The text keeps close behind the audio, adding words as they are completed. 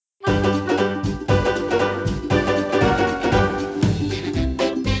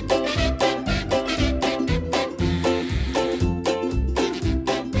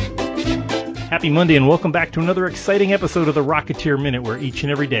Happy Monday and welcome back to another exciting episode of the Rocketeer Minute, where each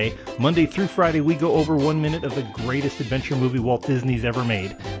and every day, Monday through Friday, we go over 1 minute of the greatest adventure movie Walt Disney's ever made,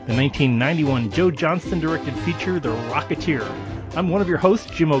 the 1991 Joe Johnston-directed feature, The Rocketeer. I'm one of your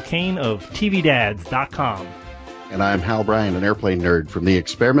hosts, Jim O'Kane of TVDads.com. And I'm Hal Bryant, an airplane nerd from the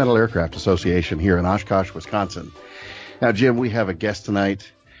Experimental Aircraft Association here in Oshkosh, Wisconsin. Now, Jim, we have a guest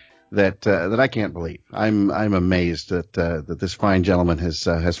tonight that I can't believe. I'm amazed that this fine gentleman has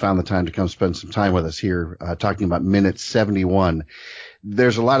found the time to come spend some time with us here, talking about minute 71.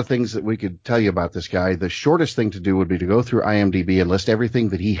 There's a lot of things that we could tell you about this guy. The shortest thing to do would be to go through IMDb and list everything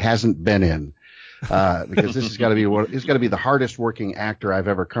that he hasn't been in, because this has got to be he's got to be the hardest working actor I've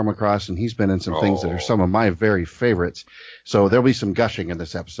ever come across, and he's been in some things that are some of my very favorites. So there'll be some gushing in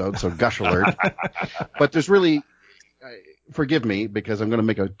this episode. So gush alert. But there's really. Forgive me, because I'm going to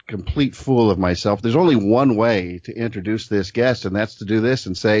make a complete fool of myself. There's only one way to introduce this guest, and that's to do this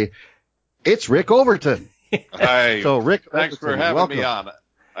and say, it's Rick Overton. Hi. So, Rick, thanks for having welcome. me on.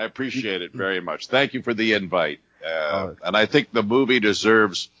 I appreciate it very much. Thank you for the invite. And I think the movie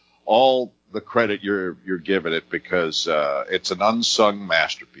deserves all the credit you're giving it, because it's an unsung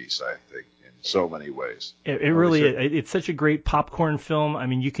masterpiece, I think, in so many ways. It really is. It's such a great popcorn film. I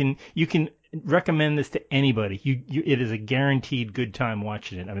mean, you can recommend this to anybody. It is a guaranteed good time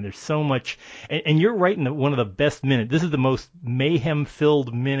watching it. I mean, there's so much, and you're right in one of the best minutes. This is the most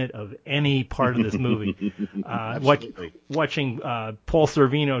mayhem-filled minute of any part of this movie. Watching Paul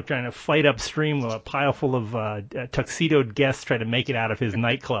Sorvino trying to fight upstream with a pile full of tuxedoed guests trying to make it out of his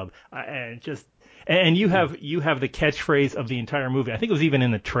nightclub, and you have the catchphrase of the entire movie. I think it was even in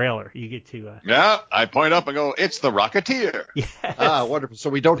the trailer. You get to yeah. I point up and go, "It's the Rocketeer." Yes. Ah, wonderful.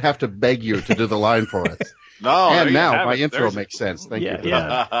 So we don't have to beg you to do the line for us. No. And now my intro makes sense. Thank you.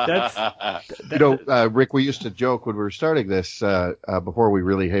 Yeah. Rick, we used to joke when we were starting this, before we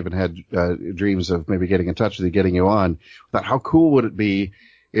really even had dreams of maybe getting in touch with you, getting you on, about how cool would it be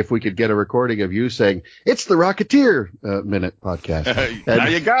if we could get a recording of you saying, "It's the Rocketeer Minute podcast." Now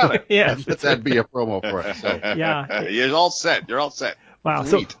you got it. Yeah. That'd be a promo for us. So. Yeah. You're all set. You're all set. Wow.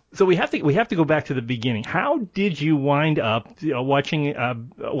 Sweet. So we have to go back to the beginning. How did you wind up watching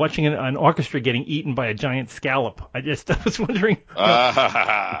an orchestra getting eaten by a giant scallop? I was wondering.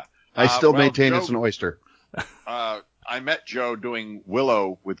 I still maintain Joe, it's an oyster. I met Joe doing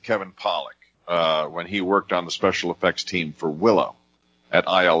Willow with Kevin Pollak when he worked on the special effects team for Willow at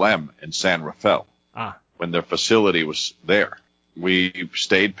ILM in San Rafael, when their facility was there. We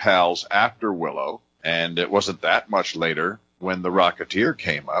stayed pals after Willow, and it wasn't that much later when the Rocketeer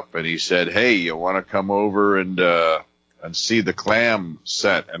came up, and he said, "Hey, you want to come over and see the clam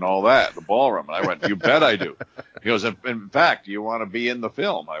set and all that, the ballroom?" And I went, "You bet I do." He goes, "In fact, do you want to be in the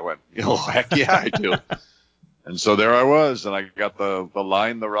film?" I went, "Oh, heck yeah, I do." And so there I was, and I got the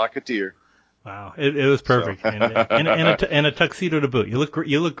line, "The Rocketeer." Wow, it was perfect, and a tuxedo to boot. You look great.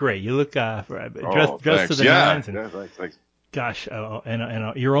 You look dressed to the nines. And, thanks. Gosh,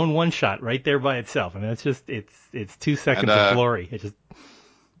 and your own one shot right there by itself. I mean, it's 2 seconds of glory.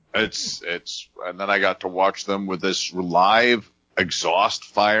 It's and then I got to watch them with this live exhaust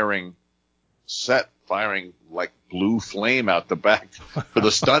firing set, firing like blue flame out the back for the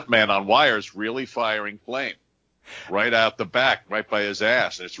stuntman on wires, really firing flame right out the back, right by his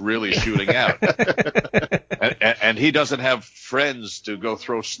ass, and it's really shooting out. and he doesn't have friends to go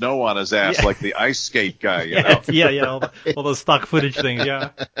throw snow on his ass like the ice skate guy, you know? Yeah, all those stock footage things, yeah.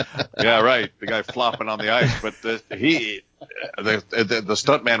 Yeah, right, the guy flopping on the ice. But the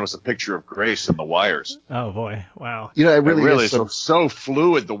stuntman was a picture of grace in the wires. Oh, boy, wow. You know, it really is so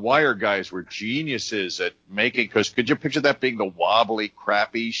fluid. The wire guys were geniuses at making, because could you picture that being the wobbly,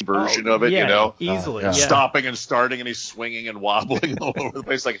 crappy version of it, yeah, you know? Easily, yeah. Stopping and starting, and he's swinging and wobbling all over the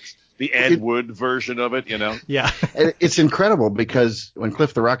place, like it's the Ed Wood version of it, you know? Yeah. And it's incredible, because when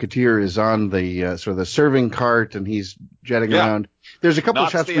Cliff the Rocketeer is on the sort of the serving cart and he's jetting around, there's a couple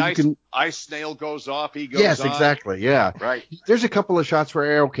of shots where ice snail goes off, he goes Yes, on. exactly, yeah. Right. There's a couple of shots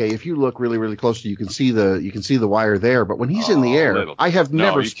where, okay, if you look really, really closely, you can see the wire there, but when he's in the air, I have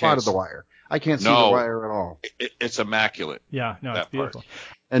never spotted the wire. I can't see the wire at all. It's immaculate. Yeah, no, it's beautiful.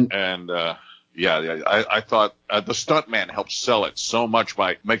 Part. And I thought the stuntman helped sell it so much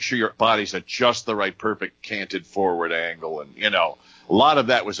by make sure your body's at just the right perfect canted forward angle, and, you know, a lot of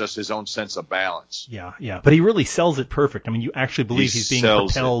that was just his own sense of balance. Yeah. But he really sells it perfect. I mean, you actually believe he's being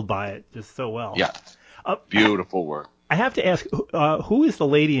propelled by it just so well. Yeah. Beautiful work. I have to ask, who is the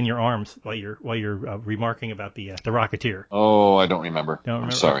lady in your arms while you're remarking about the Rocketeer? Oh, I don't remember. I'm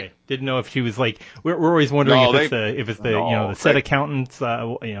sorry. Okay. Didn't know if she was like. We're always wondering if it's the set accountants.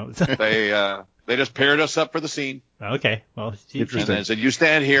 They They just paired us up for the scene. Okay. Well, and then said, you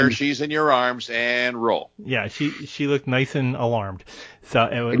stand here, she's in your arms, and roll. Yeah, she looked nice and alarmed. So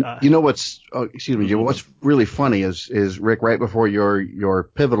it would, you know what's excuse me, Jim, what's really funny is Rick, right before your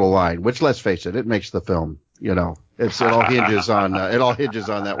pivotal line, which, let's face it, it makes the film. You know, it all hinges on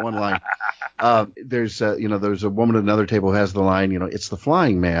that one line. There's a woman at another table who has the line, it's the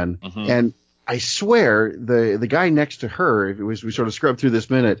flying man, and I swear the guy next to her, we sort of scrubbed through this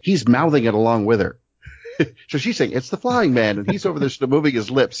minute, he's mouthing it along with her. So she's saying it's the flying man, and he's over there sort of moving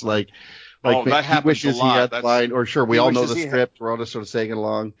his lips like that he wishes he had the line, or sure, we all know the script, we're all just sort of saying it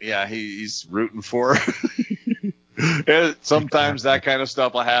along. Yeah, he's rooting for her. Sometimes that kind of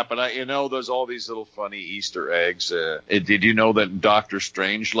stuff will happen. There's all these little funny Easter eggs. Did you know that in Dr.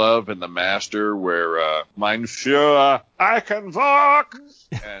 Strangelove and the Master, where Mein Führer, I can walk,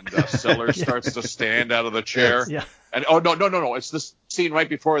 and Sellers starts to stand out of the chair. Yeah. And no, it's the scene right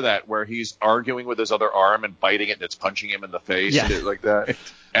before that where he's arguing with his other arm and biting it, and it's punching him in the face like that.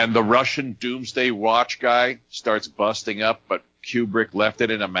 And the Russian Doomsday Watch guy starts busting up, but Kubrick left it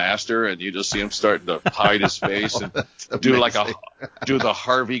in a Master, and you just see him starting to hide his face and do the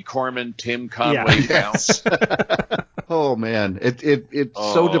Harvey Korman, Tim Conway bounce. Oh man, it's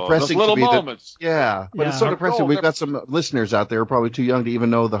so depressing. Those little moments. But it's so depressing. We've got some listeners out there who are probably too young to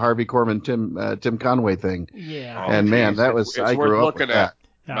even know the Harvey Korman, Tim Conway thing. Yeah. And man, that was I grew up with that.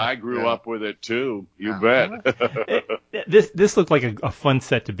 I grew up with it too. You bet. This looked like a fun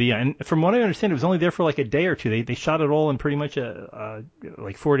set to be on. And from what I understand, it was only there for like a day or two. They shot it all in pretty much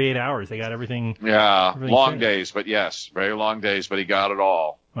like 48 hours. They got everything. Yeah, long days, but yes, very long days. But he got it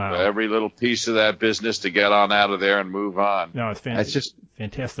all. Wow. Every little piece of that business to get on out of there and move on. No, it's just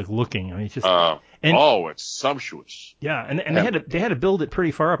fantastic looking. I mean, it's just it's sumptuous. Yeah, and they had to build it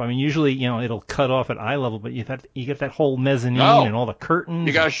pretty far up. I mean, usually it'll cut off at eye level, but you get that whole mezzanine and all the curtains.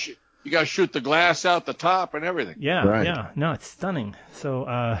 You got to shoot the glass out the top and everything. Yeah, right. Yeah. No, it's stunning. So,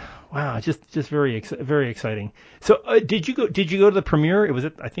 wow, just very exciting. So, did you go to the premiere?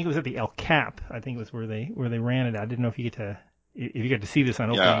 I think it was at the El Cap. I think it was where they ran it. I didn't know if you got to see this on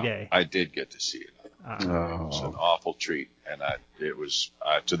opening day. I did get to see it. It was an awful treat, and it was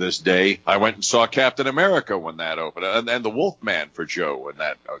to this day. I went and saw Captain America when that opened, and the Wolfman for Joe when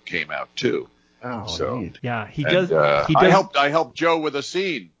that came out too. Oh, so neat. Yeah, he does. I helped Joe with a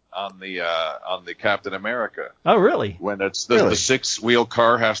scene on the Captain America. Oh, really? When it's the 6-wheel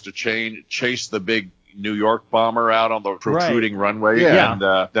car has to chase the big New York bomber out on the protruding runway, and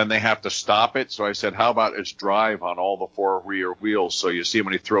then they have to stop it. So I said, how about its drive on all the 4 rear wheels? So you see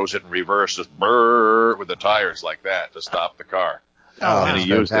when he throws it in reverse, just brrr with the tires like that to stop the car. Oh, and he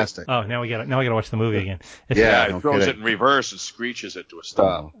used fantastic. it. Oh, now we got to watch the movie again. He throws it in reverse and screeches it to a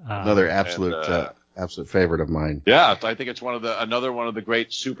stop. Another absolute favorite of mine. Yeah, I think it's another one of the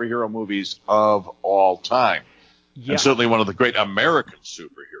great superhero movies of all time. Yeah. And certainly one of the great American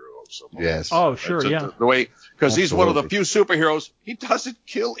superheroes. Yes. Oh, sure, The way, because he's one of the few superheroes, he doesn't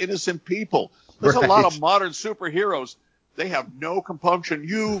kill innocent people. There's a lot of modern superheroes. They have no compunction.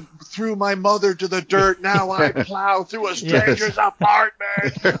 You threw my mother to the dirt. Now I plow through a stranger's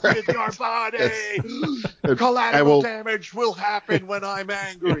apartment with your body. Collateral damage will happen when I'm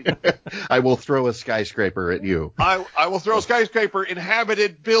angry. I will throw a skyscraper at you. I will throw a skyscraper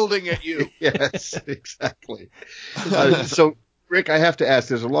inhabited building at you. Yes, exactly. So, Rick, I have to ask,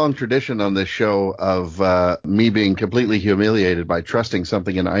 there's a long tradition on this show of me being completely humiliated by trusting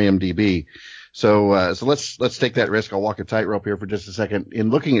something in IMDb. So let's take that risk. I'll walk a tightrope here for just a second. In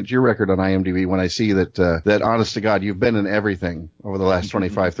looking at your record on IMDb, when I see that honest to God, you've been in everything over the last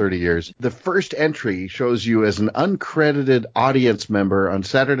 25, 30 years. The first entry shows you as an uncredited audience member on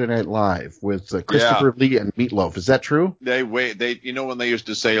Saturday Night Live with Christopher Lee and Meatloaf. Is that true? They when they used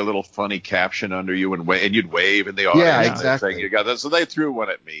to say a little funny caption under you and you'd wave in the audience. Yeah, exactly. You got that. So they threw one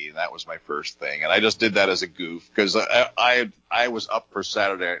at me, and that was my first thing. And I just did that as a goof because I was up for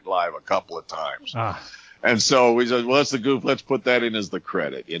Saturday Night Live a couple of times. And so we said, well, that's the goof. Let's put that in as the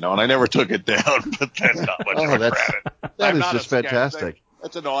credit, and I never took it down, but that's not much of a credit. That is just fantastic.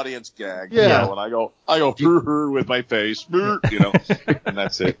 That's an audience gag, and I go with my face, and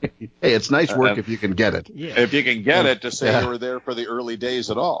that's it. Hey, it's nice work if you can get it. Yeah. If you can get it to say you were there for the early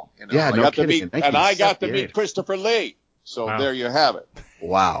days at all. Yeah, I got to meet Christopher Lee. So there you have it.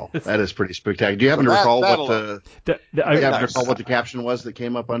 Wow, that is pretty spectacular. Do you happen to recall what the caption was that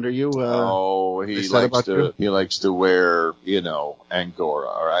came up under you? He likes to wear, Angora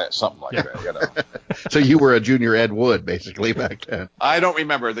or something like that. So you were a junior Ed Wood basically back then. I don't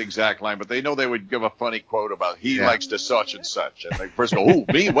remember the exact line, but they know they would give a funny quote about he likes to such and such, and they first go, "Oh,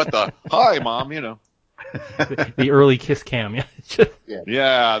 me? What the? Hi, Mom," the early kiss cam.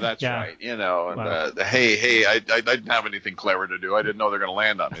 Yeah, that's Yeah. right. You know, and Wow. hey, I didn't have anything clever to do. I didn't know they're going to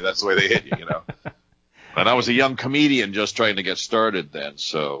land on me. That's the way they hit you, you know. And I was a young comedian just trying to get started then,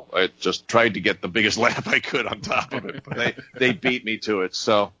 so I just tried to get the biggest laugh I could on top of it. But they beat me to it,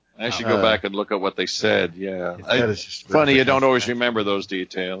 so I should go back and look at what they said. Yeah, is just funny you don't always remember those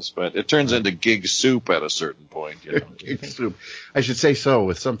details, but it turns into gig soup at a certain point. You know? Gig soup. I should say so,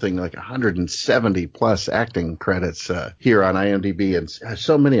 with something like 170 plus acting credits here on IMDb, and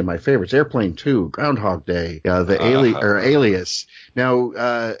so many of my favorites: Airplane 2, Groundhog Day, Alias.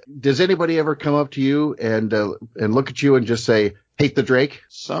 Now, does anybody ever come up to you and look at you and just say, "Hate the Drake"?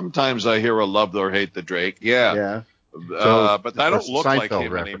 Sometimes I hear a love or hate the Drake. Yeah. But I don't look like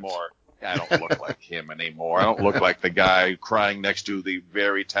him anymore. I don't look like him anymore. I don't look like the guy crying next to the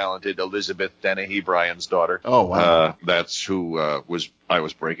very talented Elizabeth Dennehy, Brian's daughter. Oh, wow. That's who I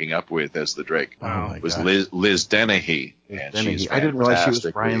was breaking up with as the Drake. Wow. It was Liz Dennehy. And she's I didn't realize she was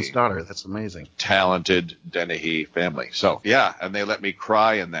Brian's daughter. That's amazing. Talented Dennehy family. So, yeah, and they let me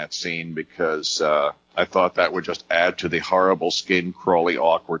cry in that scene because I thought that would just add to the horrible skin-crawly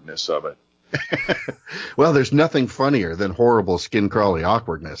awkwardness of it. Well, there's nothing funnier than horrible skin-crawly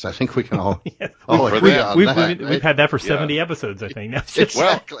awkwardness. I think we can all agree on that. We've had that for 70 episodes, I think.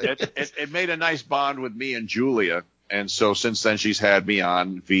 Exactly. Well, it made a nice bond with me and Julia, and so since then she's had me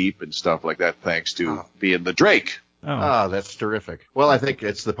on Veep and stuff like that, thanks to being the Drake. Oh, that's terrific. Well, I think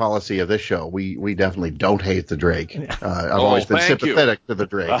it's the policy of this show. We definitely don't hate the Drake. I've always been sympathetic to the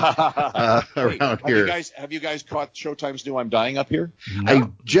Drake around here. Have you guys caught Showtime's new I'm Dying Up Here? No. I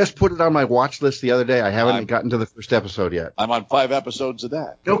just put it on my watch list the other day. I haven't gotten to the first episode yet. I'm on 5 episodes of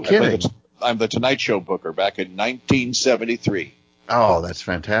that. No kidding. I'm the Tonight Show booker back in 1973. Oh, that's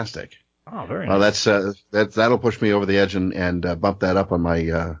fantastic. Oh, very nice. Well, that'll push me over the edge and bump that up on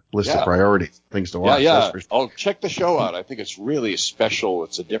my list of priorities, things to watch. Yeah. Oh, check the show out. I think it's really special.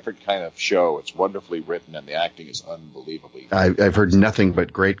 It's a different kind of show. It's wonderfully written, and the acting is unbelievably. I've heard nothing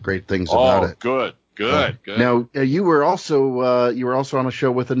but great things about it. Good. Now, you were also on a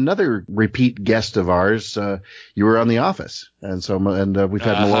show with another repeat guest of ours. You were on The Office, and we've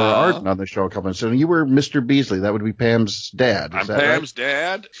had Melora Arden on the show a couple of times. So you were Mr. Beasley. That would be Pam's dad. I'm Pam's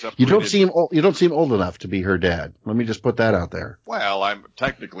dad. You don't seem old enough to be her dad. Let me just put that out there. Well, I'm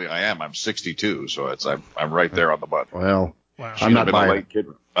 62, so I'm right there on the button. Well. Wow. I'm not buying it. Kid.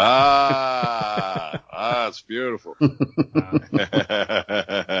 It's beautiful.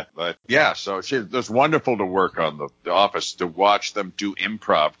 But yeah, so it was wonderful to work on the Office, to watch them do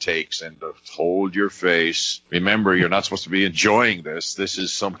improv takes and to hold your face. Remember, you're not supposed to be enjoying this. This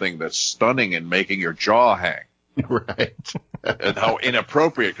is something that's stunning and making your jaw hang. Right. And how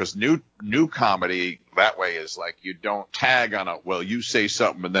inappropriate, because new comedy that way is like you don't tag on you say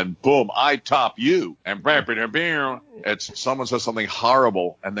something and then boom, I top you, and it's someone says something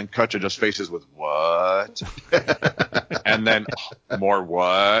horrible and then cut to just faces with what, and then more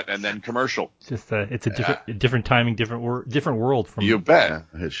what, and then commercial. It's a different timing, different world from you bet.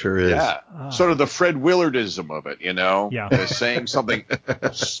 Yeah, it sure is. Yeah, sort of the Fred Willardism of it, you know. Yeah, saying something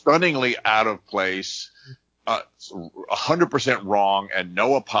stunningly out of place. 100% wrong and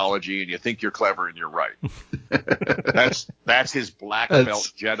no apology, and you think you're clever and you're right. That's his black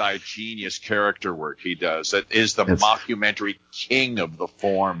belt Jedi genius character work he does. That is the mockumentary king of the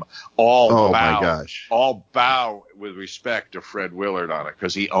form. My gosh. All bow with respect to Fred Willard on it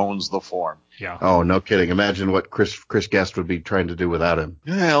because he owns the form. Yeah. Oh, no kidding. Imagine what Chris Guest would be trying to do without him.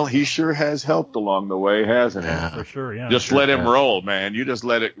 Well, he sure has helped along the way, hasn't he? For sure, yeah. Just let him roll, man. You just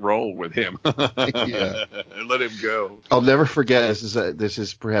let it roll with him. Yeah. Let him go. I'll never forget. This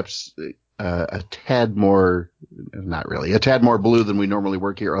is perhaps a tad more, not really, a tad more blue than we normally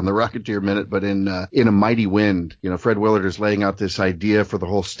work here on the Rocketeer Minute, but in A Mighty Wind, Fred Willard is laying out this idea for the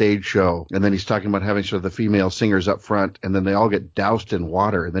whole stage show, and then he's talking about having sort of the female singers up front, and then they all get doused in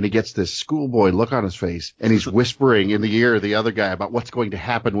water, and then he gets this schoolboy look on his face, and he's whispering in the ear of the other guy about what's going to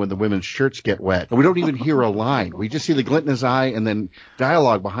happen when the women's shirts get wet. And we don't even hear a line. We just see the glint in his eye and then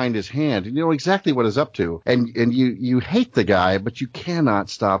dialogue behind his hand, and you know exactly what he's up to. And you hate the guy, but you cannot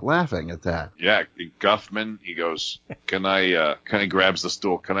stop laughing at that. Yeah, Guffman, he goes, can I grabs the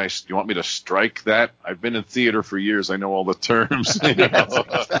stool, you want me to strike that? I've been in theater for years, I know all the terms.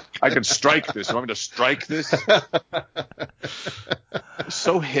 I can strike this. You want me to strike this?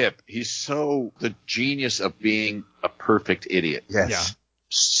 So hip. He's so the genius of being a perfect idiot. Yes. Yeah.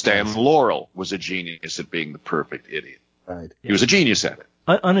 Stan Laurel was a genius at being the perfect idiot. Right. He was a genius at it.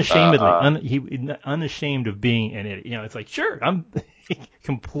 Unashamedly, unashamed of being an idiot. It's like, sure, I'm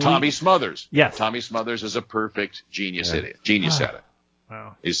complete. Tommy Smothers. Yes. Tommy Smothers is a perfect genius idiot. Genius at it.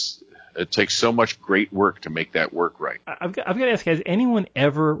 Wow. It takes so much great work to make that work right. I've got to ask, has anyone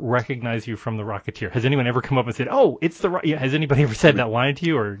ever recognized you from the Rocketeer? Has anyone ever come up and said, "Oh, it's the Has anybody ever said that line to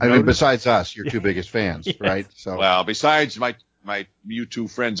you? Or I mean, besides us, your two biggest fans, yes. right? So, well, besides my you two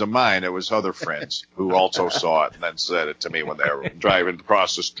friends of mine, it was other friends who also saw it and then said it to me when they were driving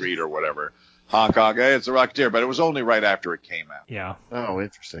across the street or whatever. Hong Kong, hey, it's the Rocketeer, but it was only right after it came out. Yeah. Oh,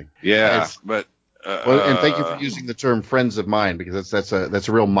 interesting. Yeah, but. Well, and thank you for using the term "friends of mine" because that's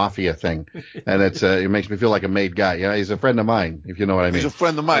a real mafia thing, and it makes me feel like a made guy. Yeah, he's a friend of mine, if you know what I mean. He's a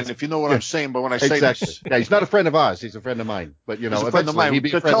friend of mine, if you know what I'm saying. But when I say exactly, yeah, he's not a friend of ours. He's a friend of mine. But he's a friend of mine. He'd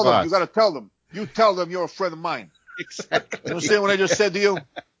be a friend of ours. You got to tell them. You tell them you're a friend of mine. Exactly. You understand what I just said to you?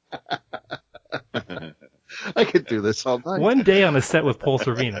 I could do this all night. One day on a set with Paul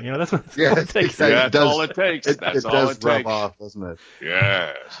Sorvino. That's what it takes. That's all it takes. That's all it takes. It does rub off, doesn't it?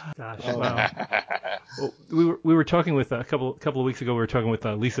 Yes. Gosh, wow. Well, we were talking with a couple of weeks ago. We were talking with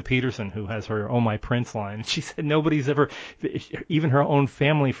Lisa Peterson, who has her "Oh My Prince" line, and she said nobody's ever, even her own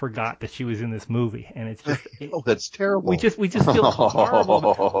family, forgot that she was in this movie, and it's just that's terrible. We just feel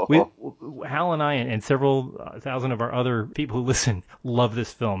horrible. Hal and I and several thousand of our other people who listen love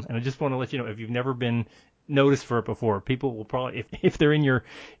this film, and I just want to let you know, if you've never been noticed for it before, people will probably, if they're in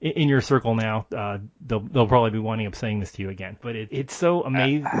your circle now, they'll probably be winding up saying this to you again. But it's so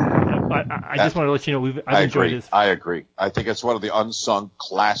amazing. I just want to let you know I've enjoyed this. I agree. I think it's one of the unsung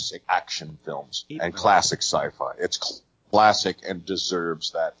classic action films and classic sci-fi. It's classic and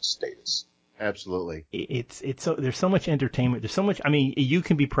deserves that status. Absolutely. It's so, there's so much entertainment. There's so much. I mean, you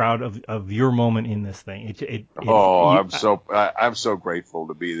can be proud of your moment in this thing. I'm so grateful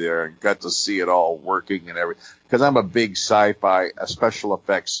to be there and got to see it all working and everything. Because I'm a big sci-fi, special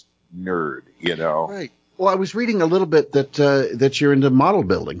effects nerd. Right. Well, I was reading a little bit that you're into model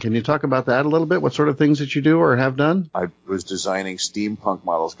building. Can you talk about that a little bit? What sort of things that you do or have done? I was designing steampunk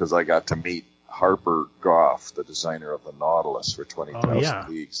models because I got to meet Harper Goff, the designer of the Nautilus for 20,000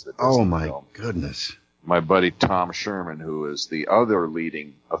 Leagues. Oh, my goodness. My buddy Tom Sherman, who is the other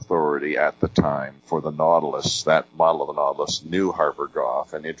leading authority at the time for the Nautilus, that model of the Nautilus, knew Harper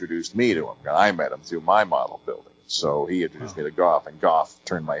Goff and introduced me to him. And I met him through my model building. So he introduced me to Goff, and Goff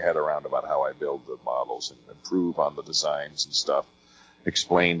turned my head around about how I build the models and improve on the designs and stuff,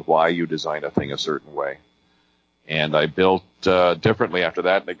 explained why you design a thing a certain way. And I built differently after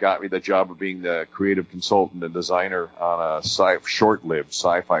that, and it got me the job of being the creative consultant and designer on a short-lived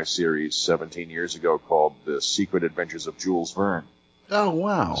sci-fi series 17 years ago called The Secret Adventures of Jules Verne. Oh,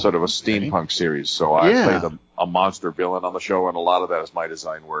 wow. Sort of a steampunk series. So I played a monster villain on the show, and a lot of that is my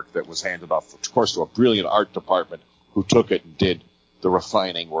design work that was handed off, of course, to a brilliant art department who took it and did the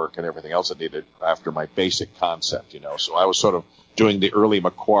refining work and everything else it needed after my basic concept, So I was sort of doing the early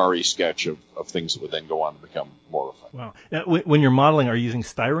Macquarie sketch of things that would then go on to become more refined. Wow. Now, when you're modeling, are you using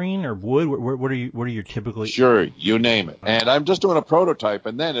styrene or wood? What are you typically? Sure, you name it. And I'm just doing a prototype,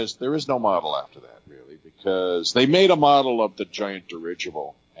 and then there is no model after that, really, because they made a model of the giant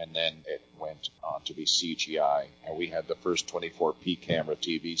dirigible, and then it went on to be CGI, and we had the first 24p camera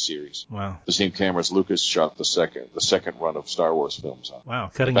TV series. Wow. The same cameras Lucas shot the second run of Star Wars films on. Wow,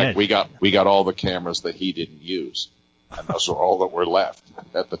 cutting edge. In fact, we got all the cameras that he didn't use, and those were all that were left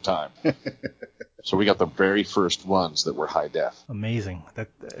at the time. So we got the very first ones that were high def. Amazing.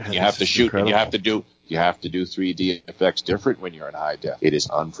 You have to shoot, and you have to do 3D effects different when you're in high def. It is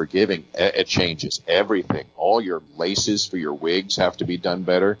unforgiving. It changes everything. All your laces for your wigs have to be done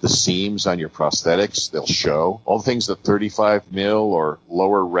better. The seams on your prosthetics, they'll show. All the things that 35 mil or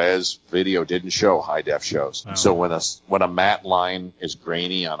lower res video didn't show, high def shows. Wow. So when a matte line is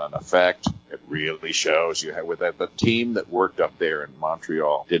grainy on an effect, it really shows. You have with that, the team that worked up there in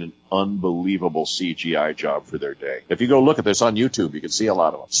Montreal did an unbelievable CGI job for their day. If you go look at this on YouTube, you can see a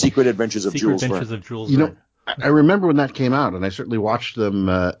lot of them. Secret Adventures of Jules Verne. I remember when that came out, and I certainly watched them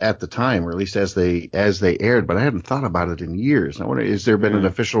at the time, or at least as they aired, but I hadn't thought about it in years. I wonder, has there been an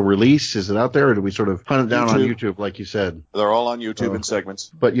official release? Is it out there, or do we sort of hunt it down on YouTube, like you said? They're all on YouTube in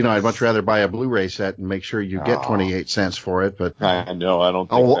segments. But, I'd much rather buy a Blu-ray set and make sure you get 28 cents for it. But I know, I don't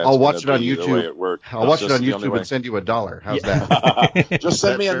think I'll watch it on YouTube. The way it works. I'll watch it on YouTube and send you $1. How's that? Just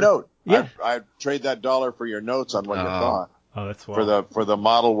send me a note. Yeah. I'd trade that $1 for your notes on what you thought. Oh, that's wild. For the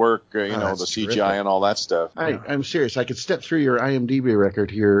model work, the CGI terrific. and all that stuff. I'm serious. I could step through your IMDb record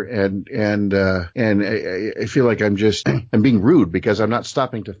here and I feel like I'm being rude because I'm not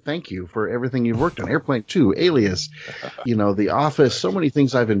stopping to thank you for everything you've worked on. Airplane 2, Alias, The Office, so many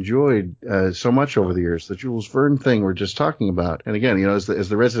things I've enjoyed so much over the years. The Jules Verne thing we're just talking about. And again, as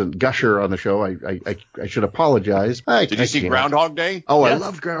the resident gusher on the show, I should apologize. Did you see Groundhog Day? Oh, yes. I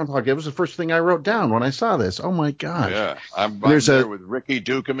loved Groundhog Day. It was the first thing I wrote down when I saw this. Oh my gosh. Yeah. I'm there with Ricky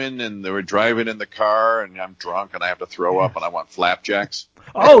Dukeman, and they were driving in the car, and I'm drunk, and I have to throw up, and I want flapjacks.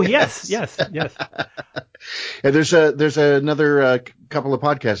 Oh, yes. And there's another couple of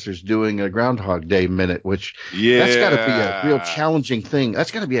podcasters doing a Groundhog Day minute, which that's got to be a real challenging thing.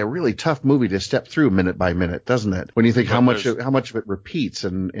 That's got to be a really tough movie to step through minute by minute, doesn't it? When you think how much of it repeats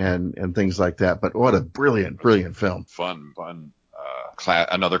and things like that. But what a brilliant film. Fun.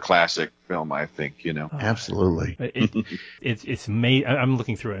 Another classic film, I think, Absolutely. It's made. I'm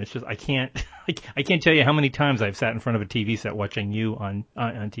looking through it. It's just I can't tell you how many times I've sat in front of a TV set watching you on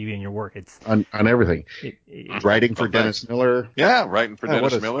TV and your work. It's on everything. Writing for Dennis Miller. Yeah, writing for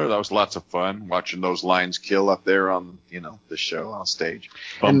Dennis Miller. That was lots of fun watching those lines kill up there on the show on stage,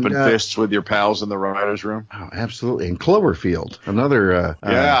 bumping fists with your pals in the writers' room. Oh, absolutely. And Cloverfield, another.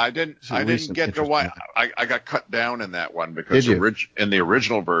 I didn't get to watch. I got cut down in that one because in the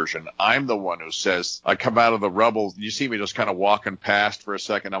original version, I'm the one who says, I come out of the rubble. You see me just kind of walking past for a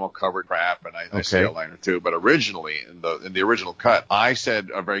second. I'm all covered crap, and I say a line or two. But originally, in the original cut, I said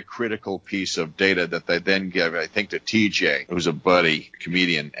a very critical piece of data that they then gave, I think, to TJ, who's a buddy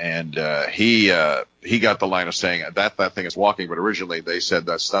comedian, and he got the line of saying that thing is walking, but originally they said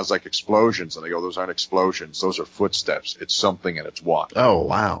that sounds like explosions, and they go, those aren't explosions, those are footsteps. It's something and it's walking. Oh,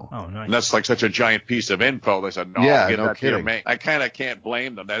 wow. Oh, nice. And that's like such a giant piece of info. They said, no, get that to your main. I kind of can't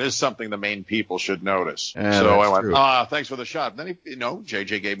blame them. That is something the main people should notice. Yeah, so I went, thanks for the shot. And then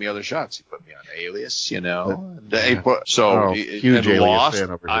JJ gave me other shots. He put me on Alias, huge Lost.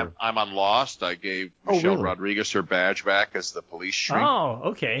 fan over here. I'm on Lost. I gave Michelle Rodriguez her badge back as the police shrink. Oh,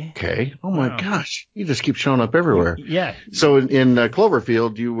 okay. Okay. Oh my gosh. You just keep showing up everywhere. Yeah. So in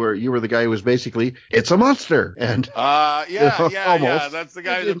Cloverfield, you were the guy who was basically, it's a monster. And yeah. That's the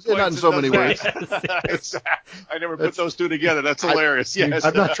guy that not in so many ways. I never put those two together. That's hilarious. Yes.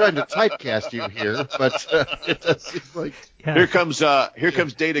 I'm not trying to typecast you here, but it does seem like here comes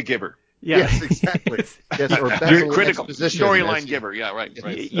Data Giver. Yeah. Yes, exactly. Yes, or you're critical storyline giver. Yeah, right.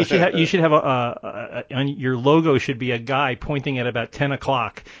 You should have on your logo should be a guy pointing at about 10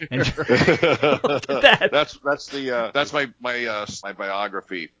 o'clock. And that's my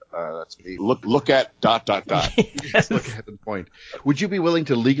biography. That's me. Look at ... Yes. Look at the point. Would you be willing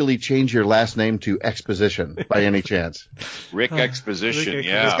to legally change your last name to Exposition by any chance? Rick Exposition. It's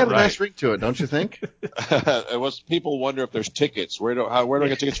got a nice ring to it, don't you think? People wonder if there's tickets. Where do I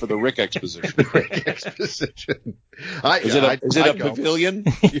get tickets for the Rick Exposition? Rick Exposition. Is it a pavilion?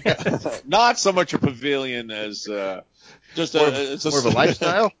 Not so much a pavilion as it's more of a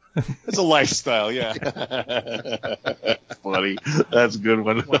lifestyle. It's a lifestyle, yeah. Funny. That's a good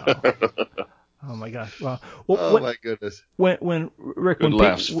one. Wow. Oh my gosh! Wow. My goodness. When Rick,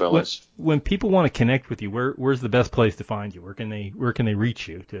 fellas. When people want to connect with you, where's the best place to find you? Where can they reach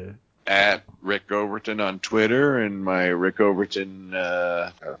you? At Rick Overton on Twitter and my Rick Overton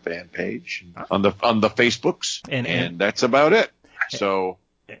fan page on the Facebooks, and that's about it. So.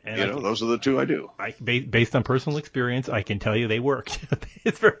 Those are the two I do. Based on personal experience, I can tell you they work.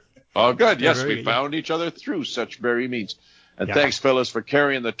 Oh, good. Yes, we found each other through such very means. And thanks, fellas, for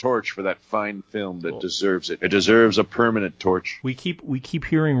carrying the torch for that fine film that deserves it. It deserves a permanent torch. We keep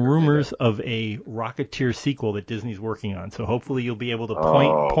hearing rumors of a Rocketeer sequel that Disney's working on. So hopefully you'll be able to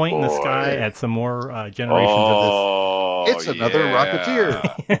point in the sky at some more generations of this. It's another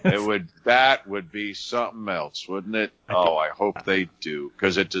Rocketeer. That would be something else, wouldn't it? I hope they do,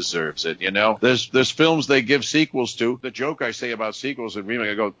 because it deserves it. There's films they give sequels to. The joke I say about sequels and remake,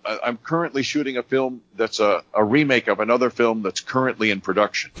 I go, I'm currently shooting a film that's a remake of another film that's currently in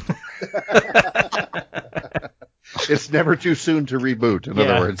production. It's never too soon to reboot, in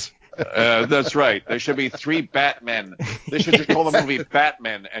other words. That's right. There should be 3 Batmen. They should just call the movie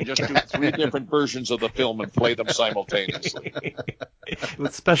Batman and just do 3 different versions of the film and play them simultaneously.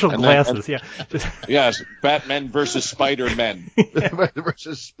 With special glasses, Yes, Batman versus Spider-Men.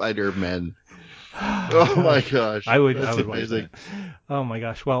 Versus Spider-Men. Oh my gosh! I would watch that. Oh my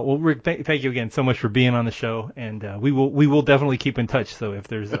gosh! Well, Rick, thank you again so much for being on the show, and we will definitely keep in touch. So if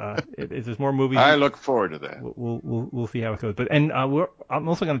there's more movies, I look forward to that. We'll see how it goes. But I'm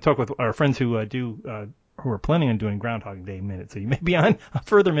also going to talk with our friends who are planning on doing Groundhog Day minute. So you may be on a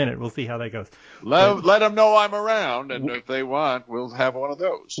further minute. We'll see how that goes. Let them know I'm around, and if they want, we'll have one of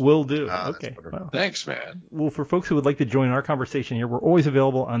those. We'll do. Okay. Well, thanks, man. Well, for folks who would like to join our conversation here, we're always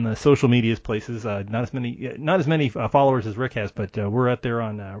available on the social medias places. Not as many followers as Rick has, but we're out there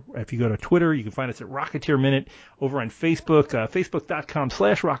on. If you go to Twitter, you can find us at Rocketeer Minute. Over on Facebook,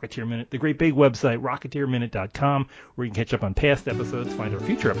 Facebook.com/Rocketeer Minute. The great big website, RocketeerMinute.com, where you can catch up on past episodes, find our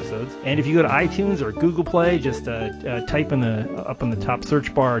future episodes. And if you go to iTunes or Google play, just type up in the top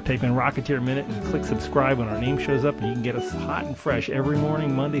search bar, type in Rocketeer Minute and click subscribe when our name shows up, and you can get us hot and fresh every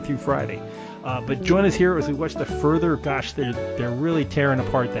morning, Monday through Friday. But join us here as we watch the further. Gosh, they're really tearing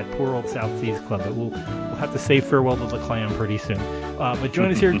apart that poor old South Seas Club. But we'll have to say farewell to the clam pretty soon. But join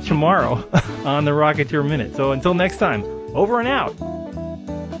us here tomorrow on the Rocketeer Minute. So until next time, over and out.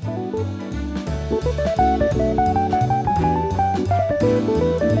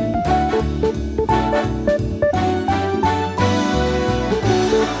 Thank you.